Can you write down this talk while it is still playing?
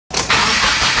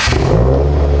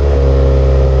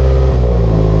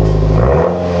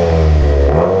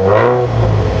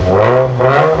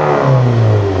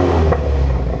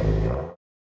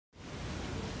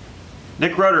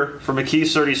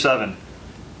McKee's 37.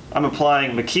 I'm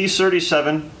applying McKee's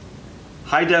 37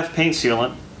 High Def Paint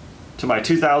Sealant to my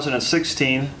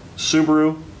 2016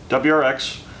 Subaru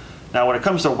WRX. Now when it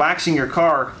comes to waxing your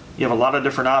car, you have a lot of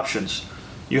different options.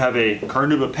 You have a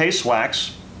Carnauba paste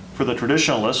wax for the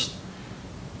traditionalist.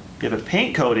 You have a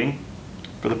paint coating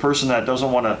for the person that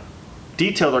doesn't want to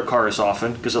detail their car as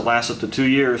often because it lasts up to 2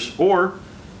 years, or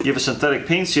you have a synthetic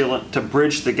paint sealant to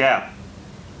bridge the gap.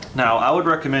 Now I would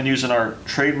recommend using our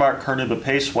trademark Carnauba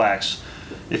paste wax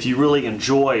if you really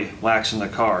enjoy waxing the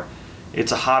car.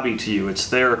 It's a hobby to you, it's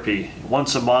therapy.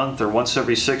 Once a month or once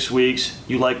every 6 weeks,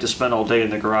 you like to spend all day in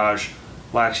the garage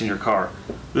waxing your car.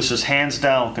 This is hands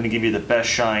down going to give you the best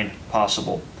shine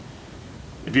possible.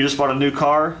 If you just bought a new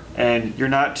car and you're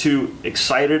not too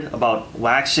excited about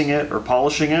waxing it or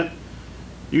polishing it,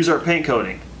 use our paint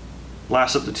coating.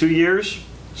 Lasts up to 2 years,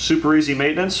 super easy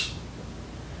maintenance.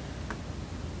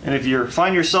 And if you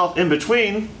find yourself in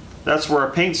between, that's where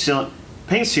our paint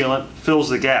sealant fills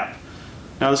the gap.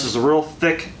 Now this is a real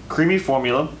thick, creamy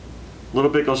formula. A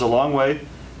little bit goes a long way.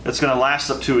 It's going to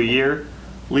last up to a year.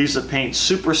 Leaves the paint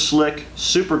super slick,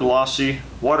 super glossy.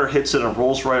 Water hits it and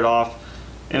rolls right off.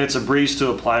 And it's a breeze to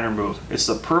apply and remove. It's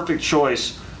the perfect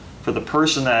choice for the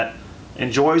person that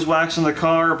enjoys waxing the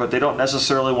car, but they don't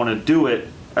necessarily want to do it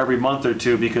every month or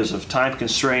two because of time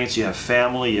constraints. You have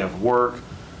family, you have work.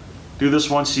 Do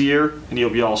this once a year and you'll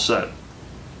be all set.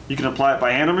 You can apply it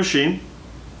by hand or machine.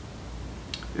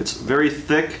 It's very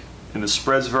thick and it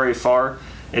spreads very far.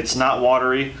 It's not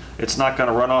watery. It's not going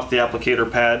to run off the applicator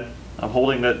pad. I'm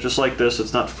holding it just like this.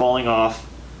 It's not falling off.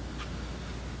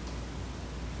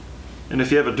 And if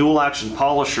you have a dual action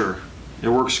polisher, it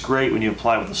works great when you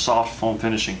apply with a soft foam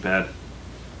finishing pad.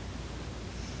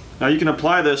 Now you can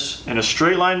apply this in a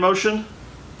straight line motion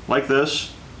like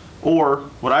this, or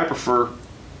what I prefer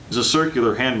is a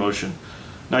circular hand motion.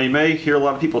 Now you may hear a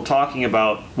lot of people talking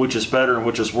about which is better and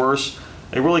which is worse.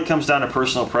 It really comes down to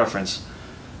personal preference.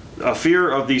 A fear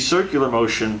of the circular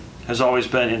motion has always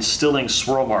been instilling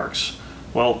swirl marks.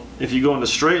 Well, if you go into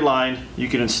straight line, you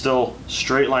can instill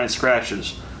straight line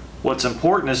scratches. What's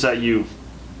important is that you,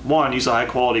 one, use a high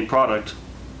quality product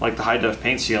like the High Def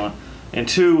Paint Sealant, and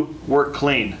two, work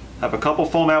clean. Have a couple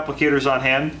foam applicators on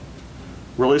hand,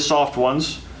 really soft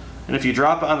ones, and if you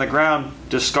drop it on the ground,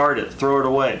 discard it, throw it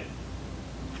away.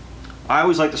 I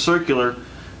always like the circular,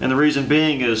 and the reason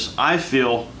being is I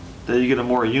feel that you get a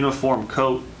more uniform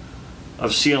coat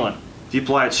of sealant. If you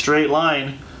apply it straight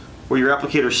line, where your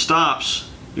applicator stops,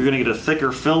 you're going to get a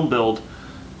thicker film build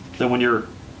than when you're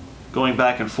going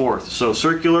back and forth. So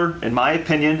circular, in my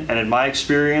opinion and in my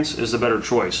experience, is the better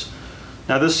choice.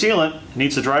 Now this sealant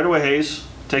needs to dry to a haze.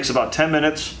 Takes about 10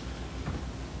 minutes.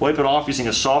 Wipe it off using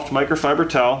a soft microfiber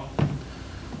towel.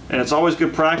 And it's always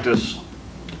good practice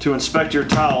to inspect your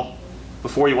towel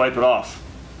before you wipe it off.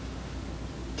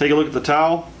 Take a look at the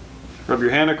towel, rub your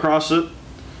hand across it,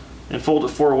 and fold it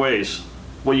 4 ways.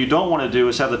 What you don't want to do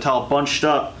is have the towel bunched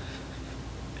up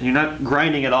and you're not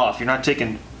grinding it off. You're not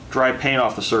taking dry paint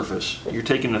off the surface. You're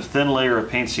taking a thin layer of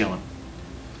paint sealant.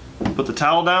 Put the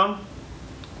towel down,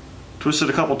 twist it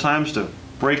a couple times to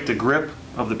break the grip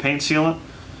of the paint sealant,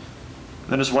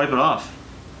 then just wipe it off.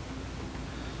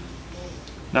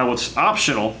 Now what's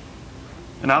optional,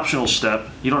 an optional step,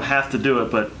 you don't have to do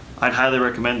it, but I'd highly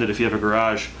recommend it if you have a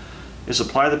garage, is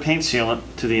apply the paint sealant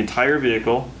to the entire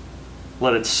vehicle,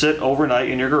 let it sit overnight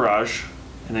in your garage,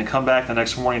 and then come back the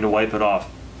next morning to wipe it off.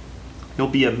 You'll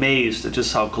be amazed at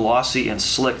just how glossy and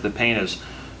slick the paint is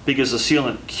because the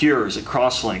sealant cures, it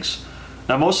cross-links.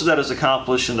 Now most of that is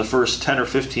accomplished in the first 10 or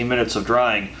 15 minutes of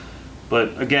drying,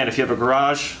 but again, if you have a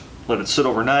garage, let it sit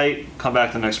overnight, come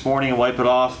back the next morning and wipe it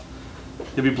off.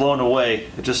 You'll be blown away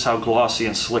at just how glossy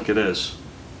and slick it is.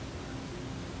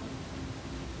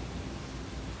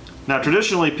 Now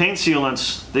traditionally paint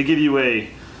sealants, they give you a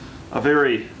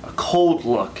very cold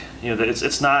look. You know,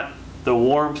 it's not the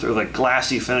warmth or the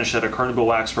glassy finish that a Carnauba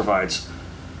wax provides.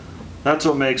 That's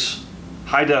what makes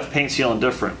High Def Paint Sealant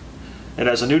different. It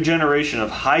has a new generation of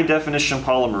high definition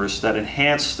polymers that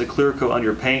enhance the clear coat on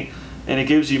your paint, and it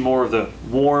gives you more of the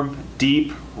warm,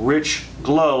 deep, rich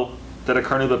glow that a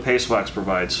Carnauba paste wax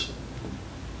provides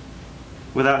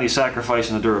without any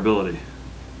sacrifice in the durability.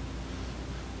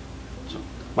 So,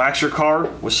 wax your car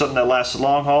with something that lasts the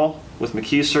long haul with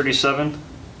McKee's 37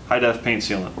 High Def Paint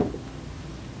Sealant.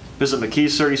 Visit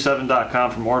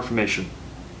McKee's37.com for more information.